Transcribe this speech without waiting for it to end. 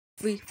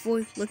3,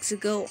 4, let's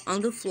go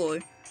on the floor.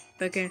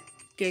 Burger,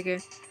 burger,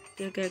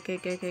 burger,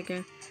 burger,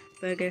 burger,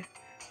 burger,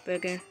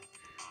 burger.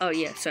 Oh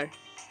yeah, sorry.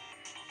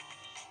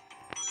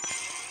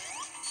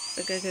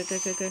 Burger, burger,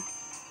 burger.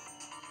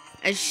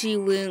 As she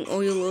wearing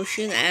oil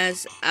lotion,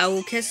 as I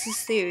will catch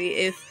this theory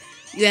if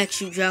you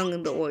actually drown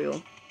in the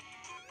oil.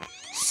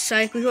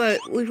 Psych, we've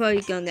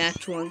already done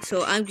that one,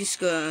 so I'm just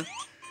gonna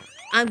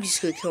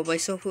kill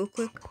myself real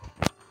quick.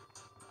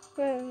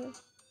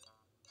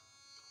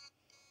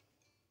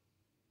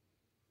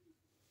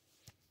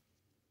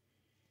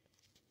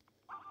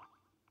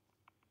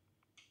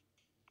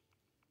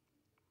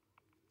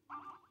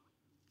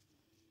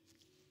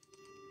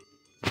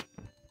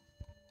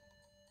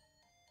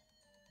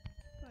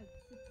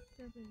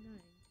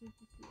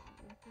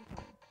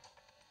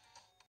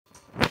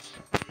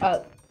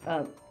 Uh,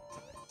 um,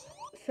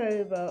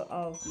 sorry about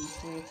all of these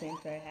weird things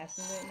that are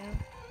happening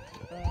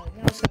right now.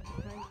 Now it's not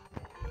the time.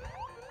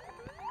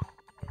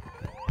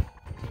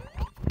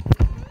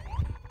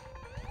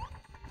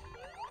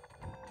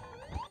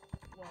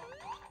 Well,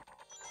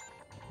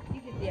 you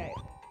get the idea.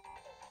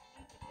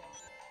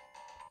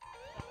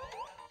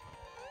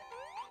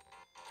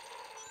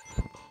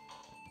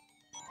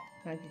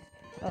 I just,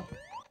 oh,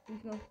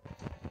 please go. I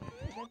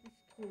got this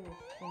cool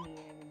funny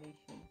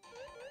animation.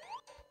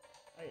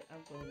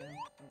 I'm going now.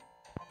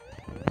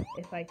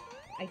 If I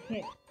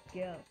can't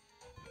get up.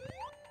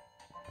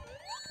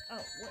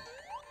 Oh, what?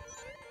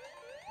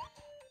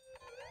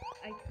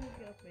 I can't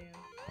get up, man.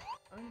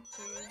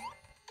 Unfair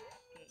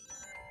game.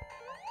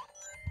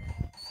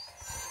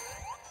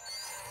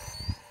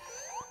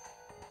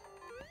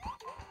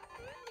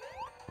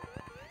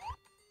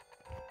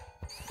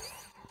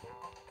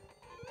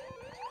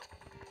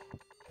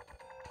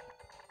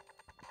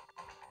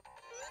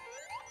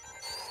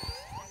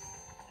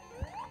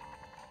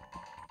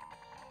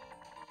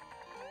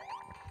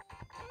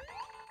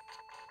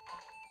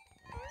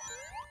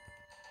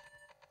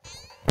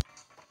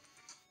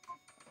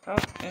 Oh,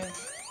 man.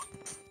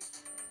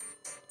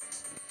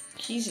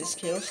 Jesus,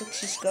 Chaos, let's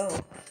just go.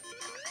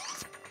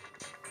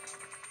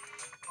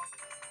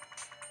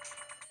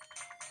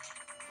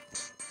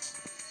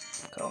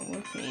 Come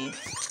with me.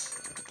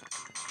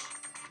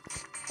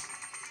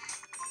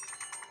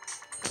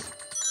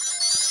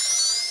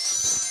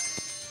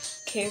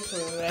 Careful,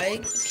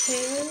 right,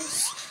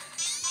 Chaos?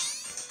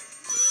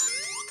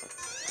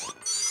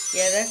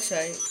 Yeah, that's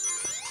right.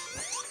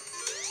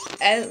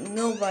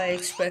 Nobody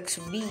expects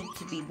me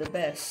to be the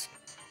best.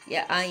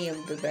 Yeah, I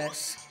am the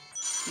best.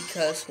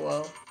 Because,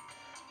 well,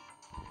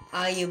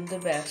 I am the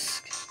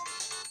best.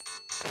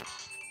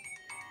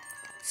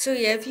 So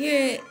yeah, if you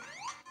hear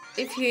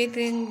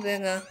anything,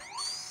 then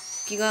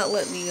you gotta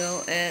let me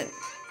know, and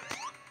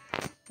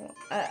well,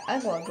 I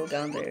wanna go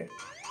down there.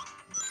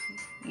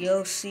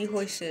 Yo,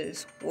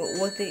 seahorses,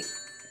 what they?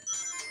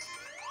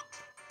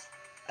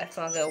 I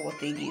found out what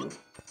they do.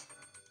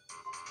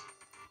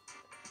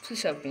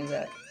 Please help me with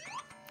that.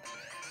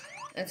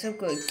 And so I'm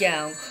going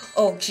down.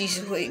 Oh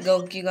Jesus, wait,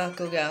 no, you gotta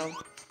go down.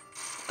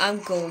 I'm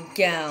going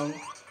down.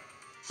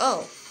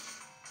 Oh,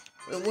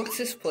 wait, what's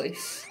this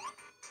place?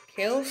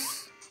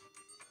 Chaos?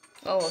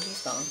 Oh, well,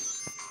 he's gone.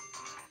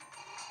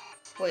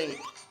 Wait.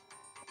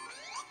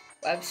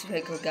 I'm just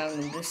gonna go down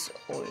in this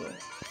oil.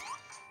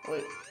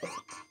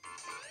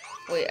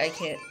 Wait, I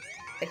can't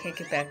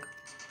get back.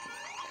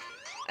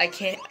 I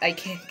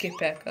can't get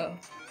back up.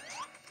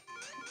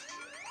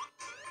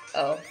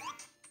 Oh.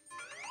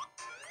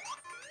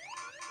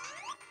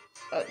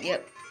 Oh,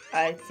 yep.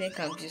 I think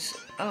I'm just,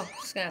 oh,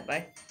 snap,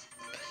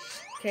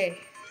 okay.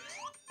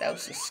 That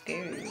was a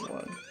scary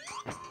one.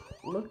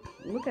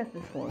 Look at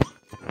this one.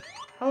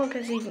 How long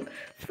has it even,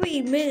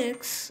 3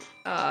 minutes?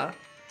 Oh.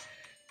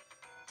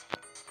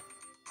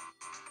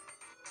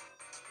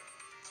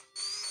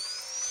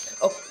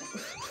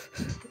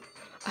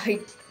 I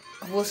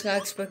was not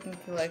expecting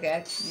to, like,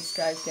 actually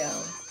dive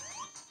down.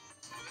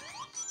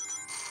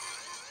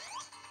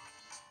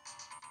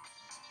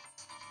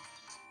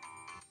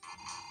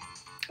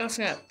 Oh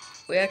snap,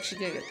 we actually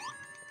did it.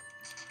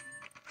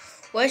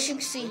 Well, as you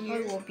can see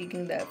here, we'll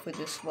begin that for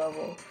this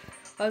level.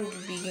 I'll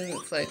begin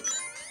with, like,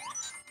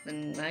 the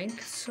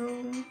 9th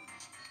zone?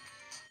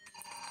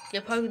 Yeah,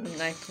 probably the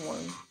 9th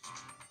one.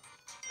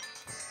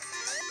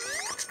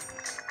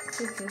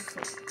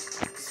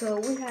 So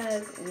we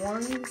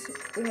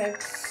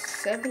had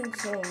 7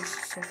 zones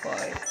so far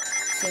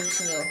since,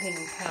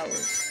 Hidden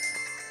Palace.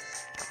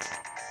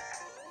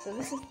 So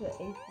this is the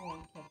 8th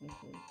one,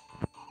 technically.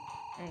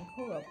 And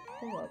hold up.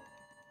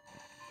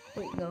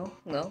 Wait, no,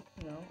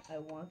 I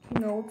want you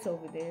to know what's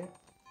over there.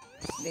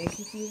 There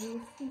could be a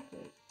little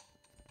secret.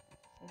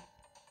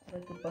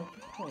 Like a bunch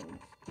of coins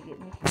to get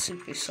me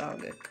Super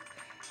Sonic.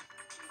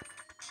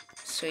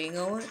 So you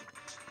know what?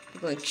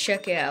 We're going to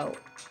check it out.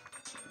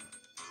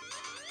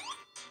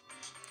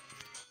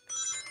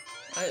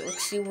 Alright,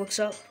 let's see what's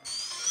up.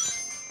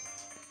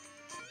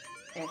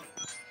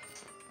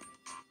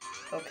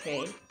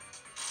 Okay.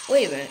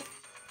 Wait a minute.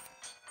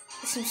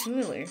 This seems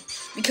familiar.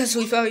 Because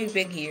we've already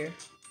been here.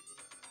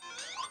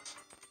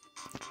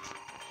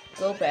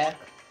 Go back.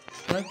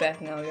 We're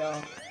back now,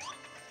 y'all.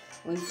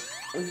 We've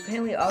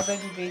apparently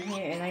already been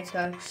here, and I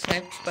got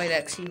sniped by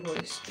that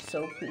seahorse.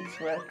 So please,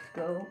 let's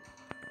go.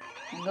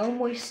 No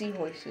more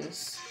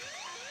seahorses.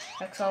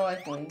 That's all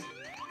I've learned.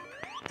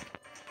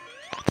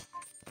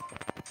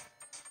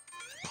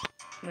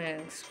 Man,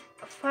 it's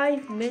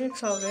 5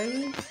 minutes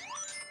already?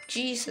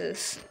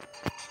 Jesus.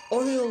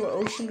 Oreo the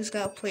Ocean has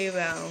got to play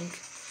around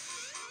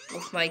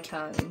with my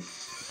time.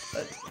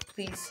 But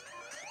please.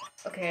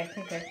 Okay, I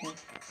think I can.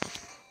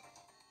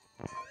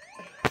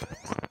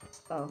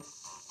 Oh.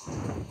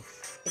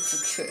 It's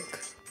a trick.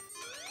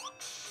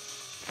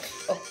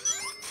 Oh.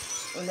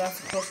 Oh, that's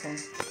a close one.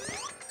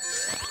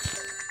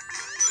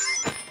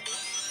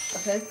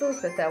 Okay, I feel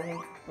like that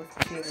one was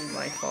purely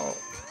my fault.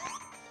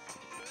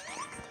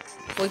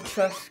 For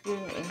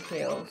trusting and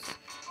fails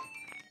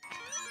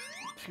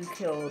to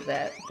kill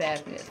that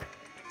badness.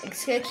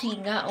 Instead, he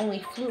not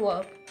only flew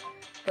up,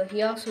 but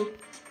he also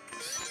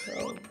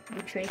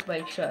betrayed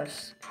my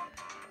trust.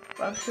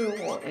 But I'm sure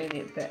he won't earn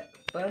it back.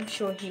 But I'm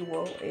sure he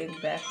will earn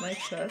back my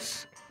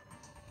trust.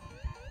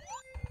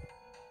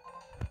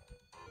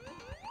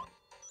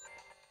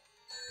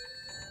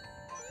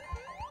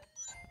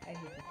 I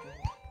hate this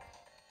game.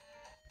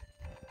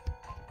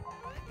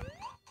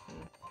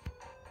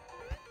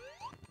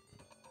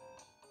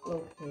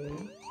 Okay.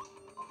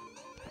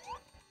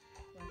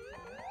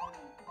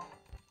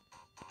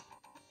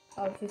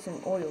 Oh, it's just an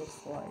oil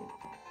slide.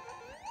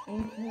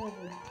 Into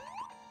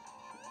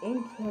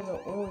the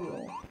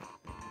oil.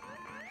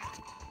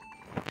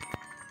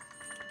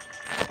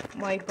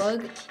 My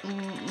blood.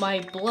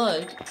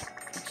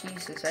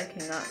 Jesus, I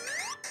cannot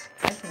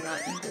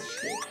eat this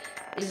shit.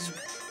 Is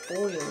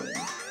boiling.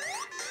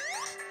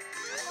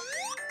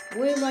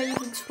 Where am I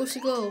even supposed to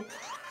go?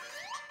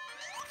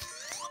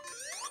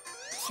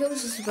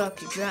 Kills is about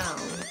to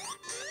drown.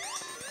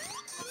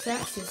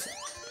 That's just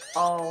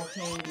all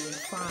handy and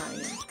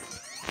fine.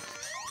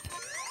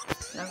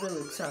 That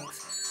really sucks.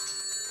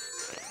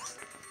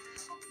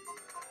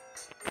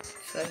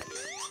 It's like,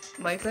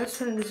 my best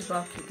friend is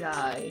about to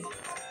die.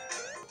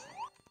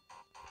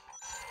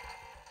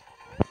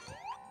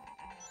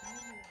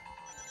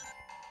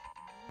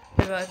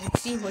 But the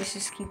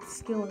seahorses keep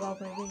skilling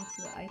off my wings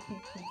so that I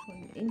can't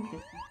transform into the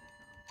sea.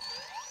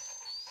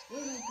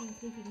 Where am I being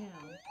taken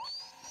now?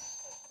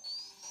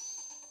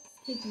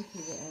 Let's take me to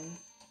the end.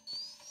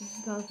 This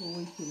has gone for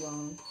way too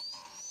long.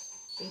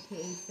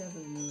 AKA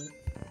 7 minutes.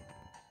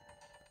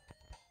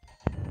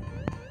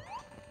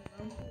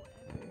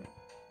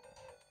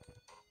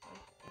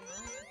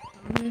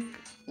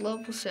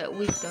 Levels that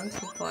we've done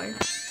so far.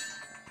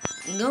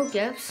 No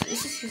gaps,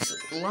 this is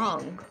just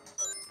long.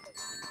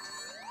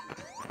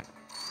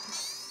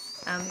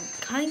 I'm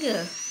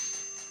kinda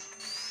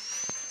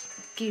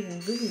getting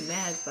really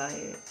mad by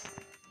it.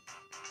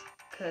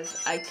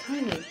 Cause I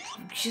kinda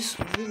just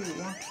really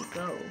want to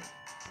go.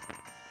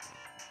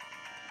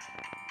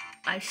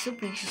 I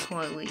simply just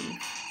want to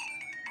leave.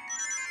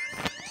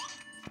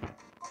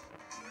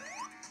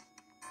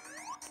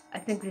 I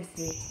think this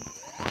is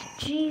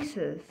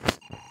Jesus.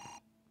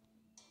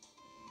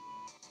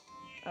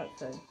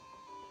 Outside.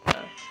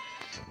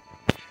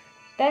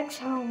 That's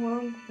how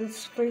long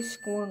this first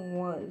one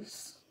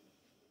was.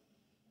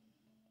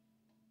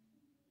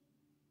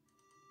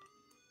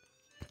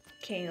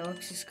 Okay, now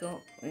let's just go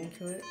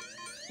into it.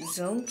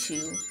 Zone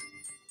 2.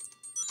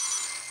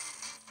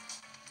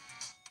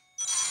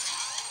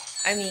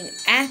 I mean,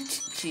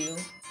 Act 2.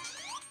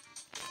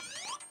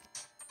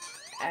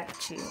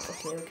 Act 2.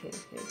 Okay.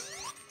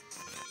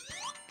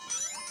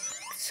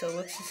 So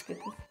let's just get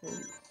this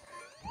straight.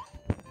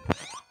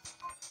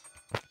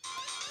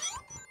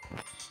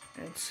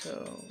 And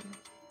so...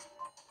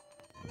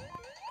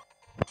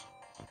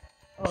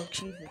 Oh,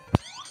 Jesus.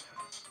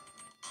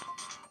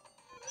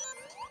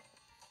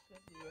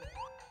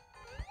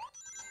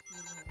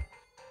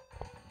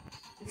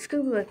 It's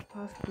gonna be like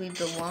possibly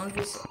the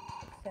longest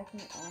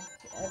second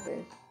act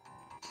ever.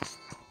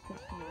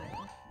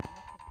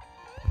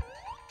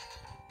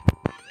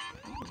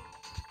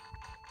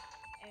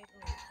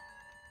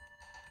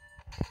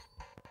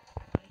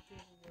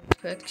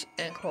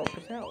 And call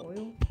is that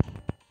oil?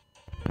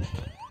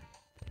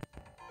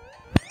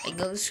 I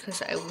know this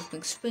because I was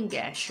been spin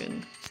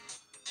dashing.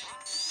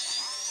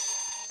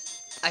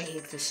 I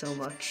hate this so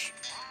much.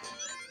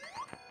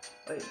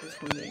 Wait,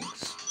 this one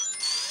rings.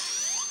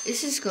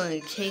 This is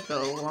going to take a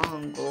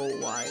long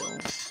while.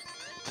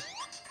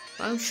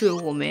 I'm sure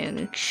we'll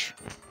manage.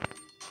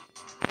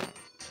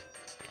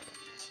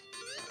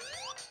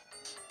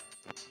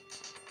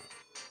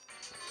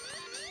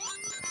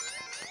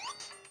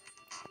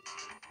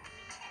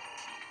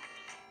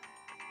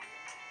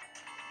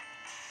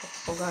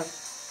 Oh god.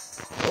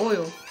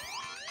 Oil.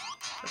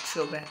 Let's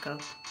go back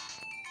up.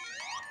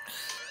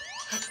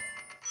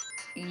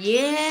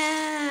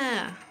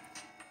 Yeah!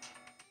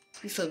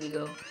 Please let me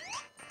go.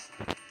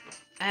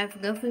 I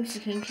have nothing to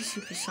change to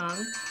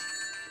supersonic.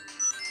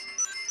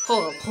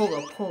 Hold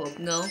up,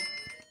 no.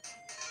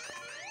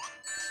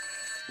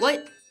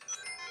 What?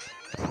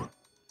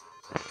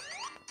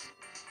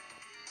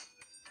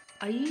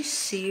 Are you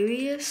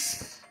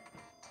serious?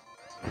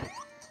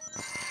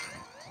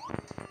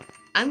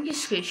 I'm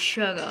just gonna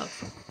shut up.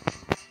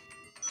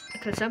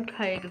 Because I'm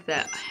tired of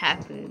that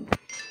happening.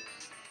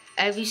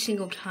 Every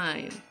single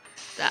time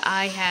that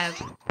I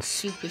have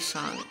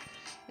supersonic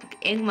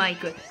in my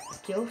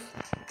skills.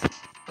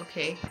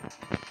 Okay.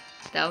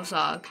 That was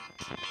odd.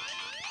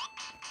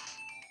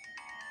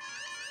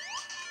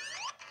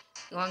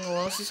 You wanna know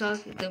what else is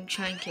odd? Them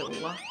trying to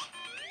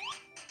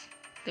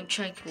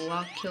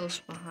lock kills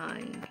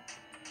behind.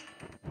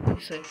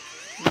 It's like,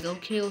 no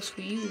kills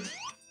for you.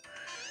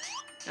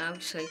 And I'm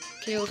just like,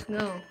 kills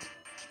no.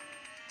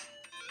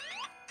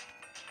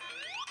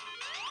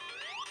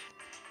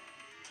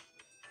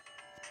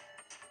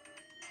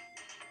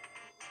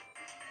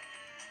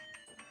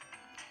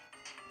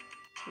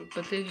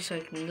 But they're just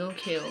like, no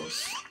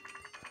kills.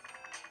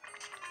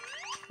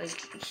 Like,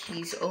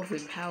 he's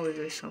overpowered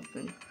or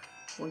something.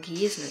 When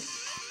he isn't.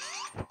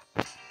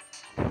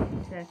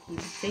 Exactly,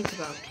 think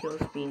about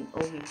kills being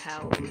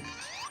overpowered.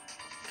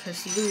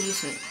 Because he really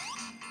isn't.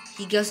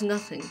 He does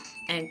nothing.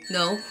 And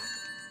no.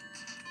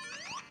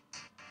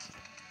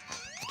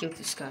 Give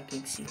this guy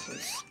a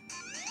sequence.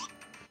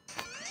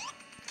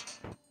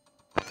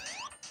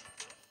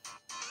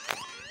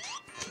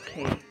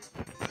 Okay.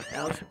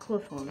 That was a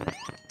close one.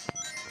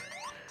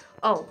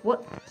 Oh,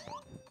 what?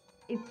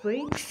 It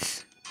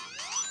breaks?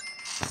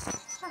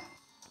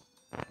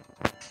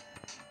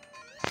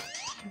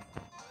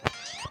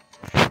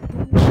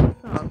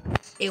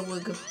 It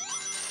would go.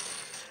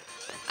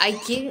 I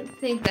didn't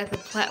think that the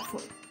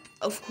platform.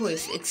 Of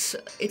course, it's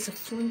a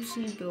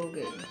flimsy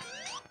building.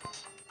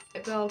 I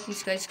bet all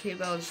these guys care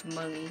about is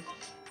money.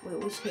 Wait,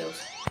 what's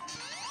Tails?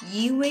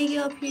 You made it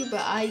up here,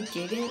 but I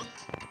didn't.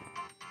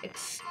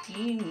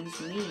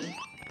 Excuse me.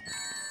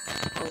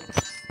 Oh.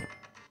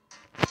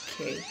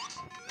 Okay.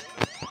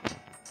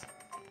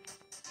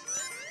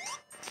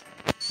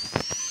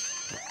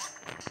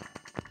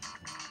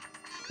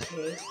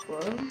 Okay,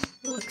 well,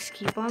 let's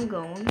keep on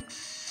going.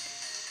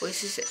 Where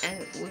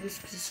does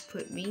this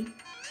put me?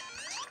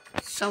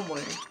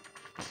 Somewhere.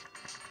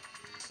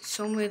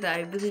 Somewhere that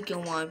I really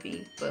don't want to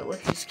be, but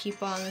let's just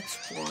keep on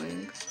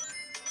exploring.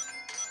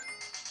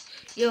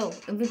 Yo,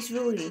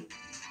 invincibility.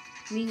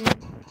 Meaning,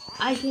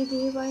 I can't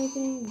think of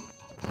anything.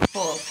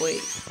 Hold up,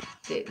 wait.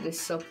 There's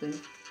something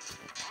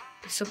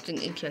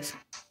interesting.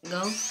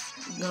 No.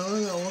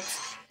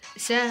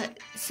 Is that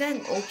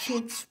an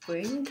ocean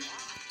spring?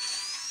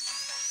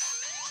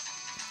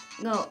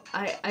 No,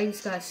 I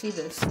just gotta see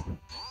this.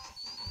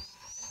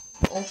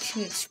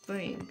 Ocean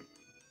spring.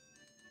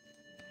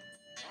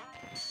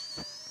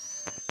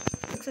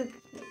 Looks like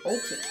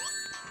ocean.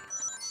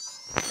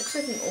 Looks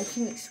like an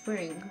ocean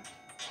spring.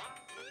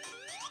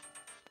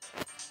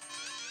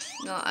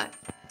 No,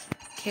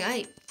 can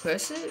I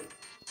press it?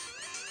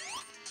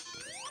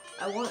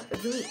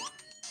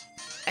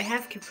 I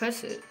have to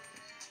press it.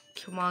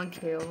 Come on,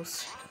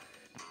 Tails.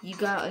 You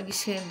gotta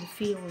understand the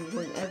feeling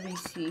whenever you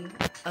see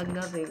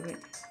another ring.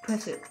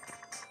 Press it.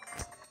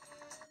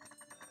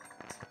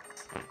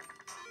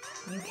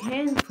 You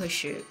can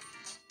push it.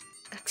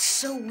 That's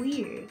so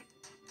weird.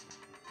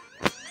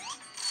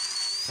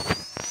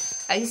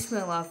 I just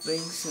spent a lot of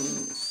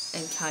rings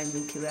and time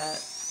into that.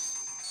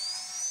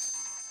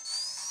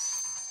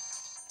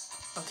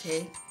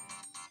 Okay.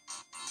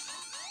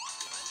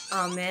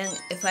 Oh man,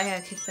 if I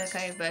had kicked that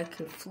guy, I bet I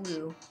could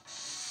flew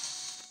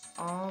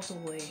all the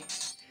way.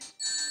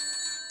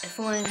 If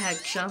only I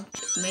had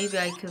jumped, maybe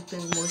I could have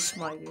been more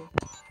smarter.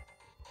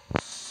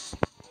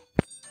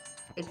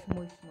 It's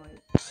more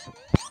smart.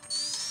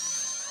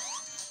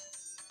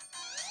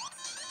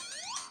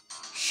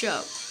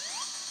 Shove.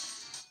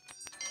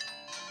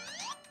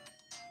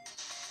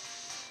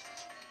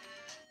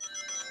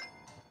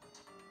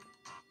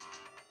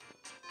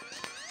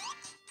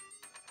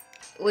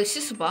 Wait, is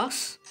this a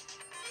boss?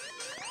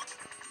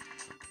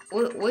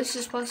 What's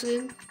this boss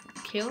again?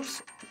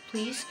 Chaos?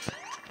 Please?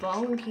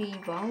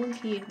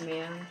 Volunteered,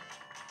 man.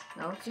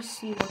 Now let's just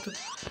see what the...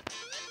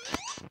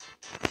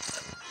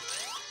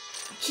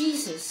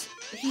 Jesus!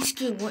 He's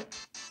doing what?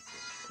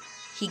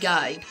 He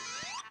died.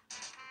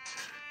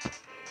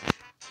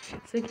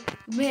 It's like,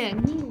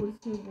 man, he was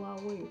doing a lot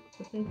of work,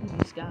 but then he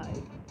just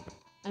died.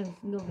 And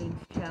no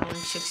rings challenge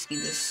 60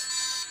 this.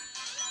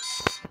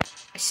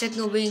 I said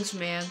no rings,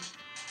 man.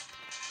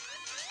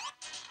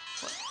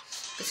 What?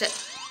 I said...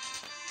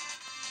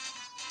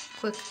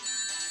 Quick.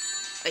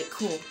 Alright,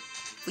 cool.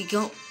 We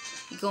go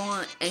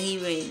on any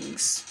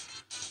rings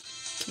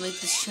to make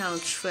this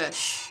challenge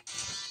fresh.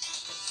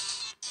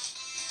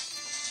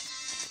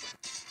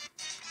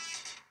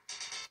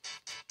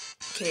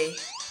 Okay.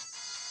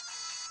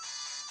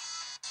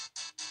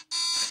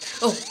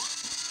 Oh!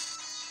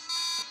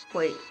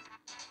 Wait.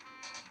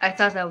 I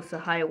thought that was the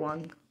high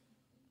one.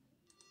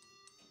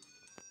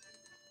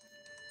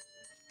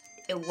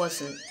 It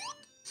wasn't.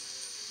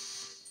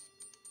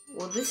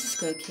 Well, this is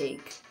gonna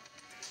cake.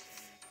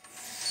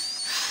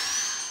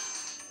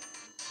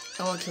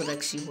 I want to kill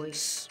that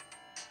voice.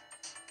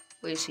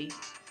 Where is he?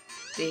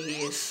 There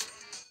he is.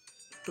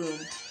 Boom.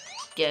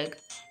 Gag.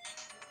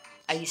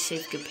 I just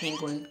saved the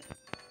penguin.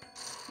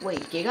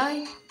 Wait, did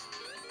I?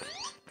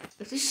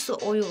 If this is the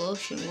oil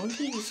ocean, won't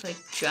he just like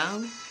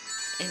drown?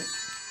 And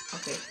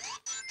okay.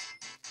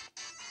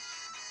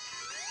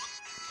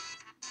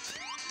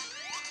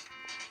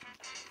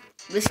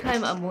 This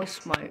time I'm more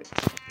smart.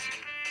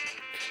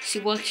 See,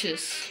 watch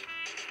this.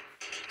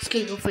 Let's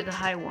go for the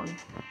high one.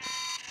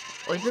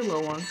 Or the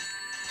low one.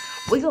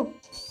 Wiggle!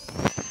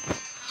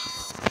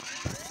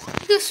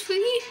 This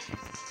free?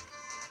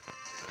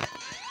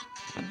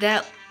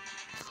 That...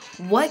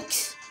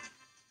 What?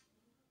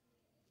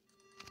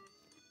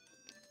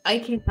 I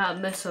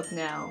cannot mess up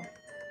now.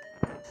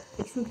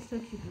 It looks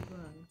such a good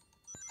run.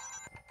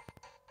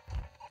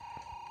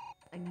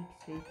 I need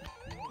to save this.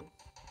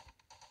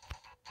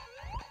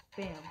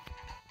 Bam.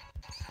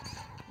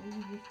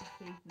 Maybe this will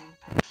save me.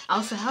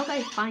 Also, how did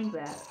I find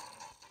that?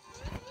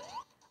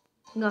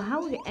 No,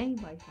 how would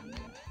anybody find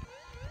that?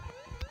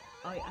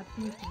 Oh, I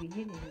seem to be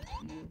hitting it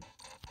to you.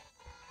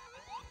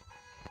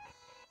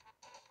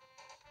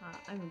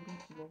 I'm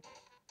invincible.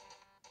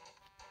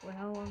 Well,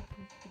 how long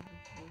since this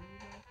video?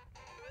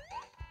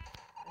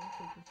 I guess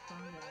I just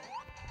found out.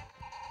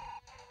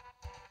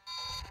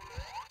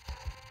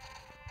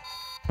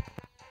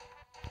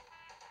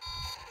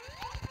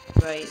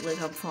 Right,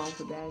 like I'm falling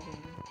for that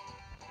again.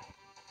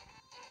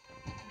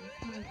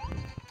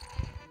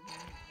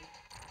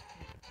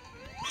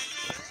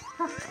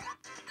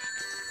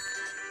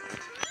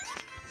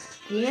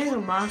 The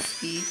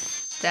animosity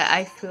that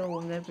I feel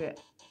whenever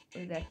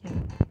that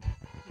can.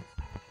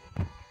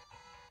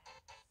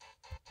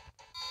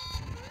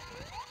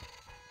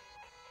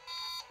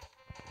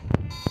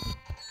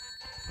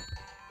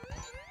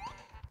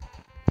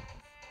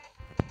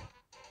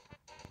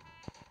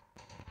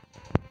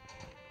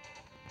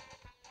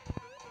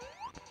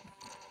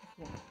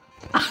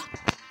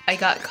 I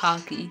got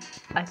cocky.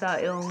 I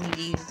thought it only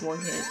needed one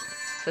hit,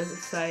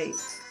 so I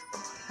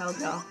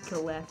held off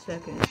till last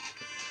second.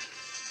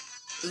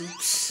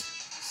 Oops.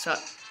 So,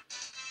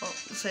 oh,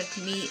 looks like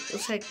me.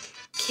 Looks like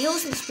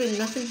Kales has been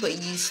nothing but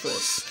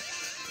useless.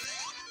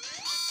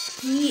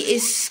 He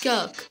is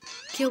stuck.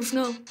 Kales,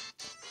 no.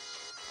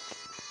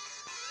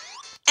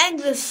 End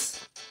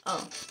this.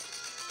 Oh.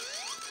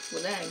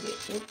 Well, that I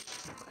get it.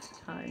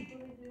 Time.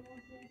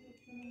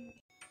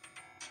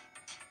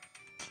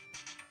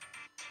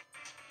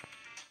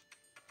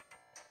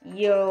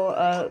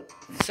 Yo,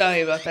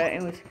 sorry about that.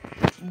 It was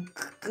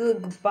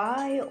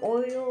goodbye,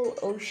 oil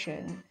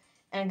ocean,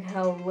 and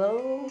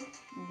hello,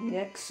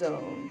 next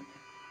zone.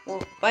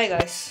 Well, bye,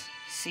 guys.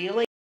 See you later.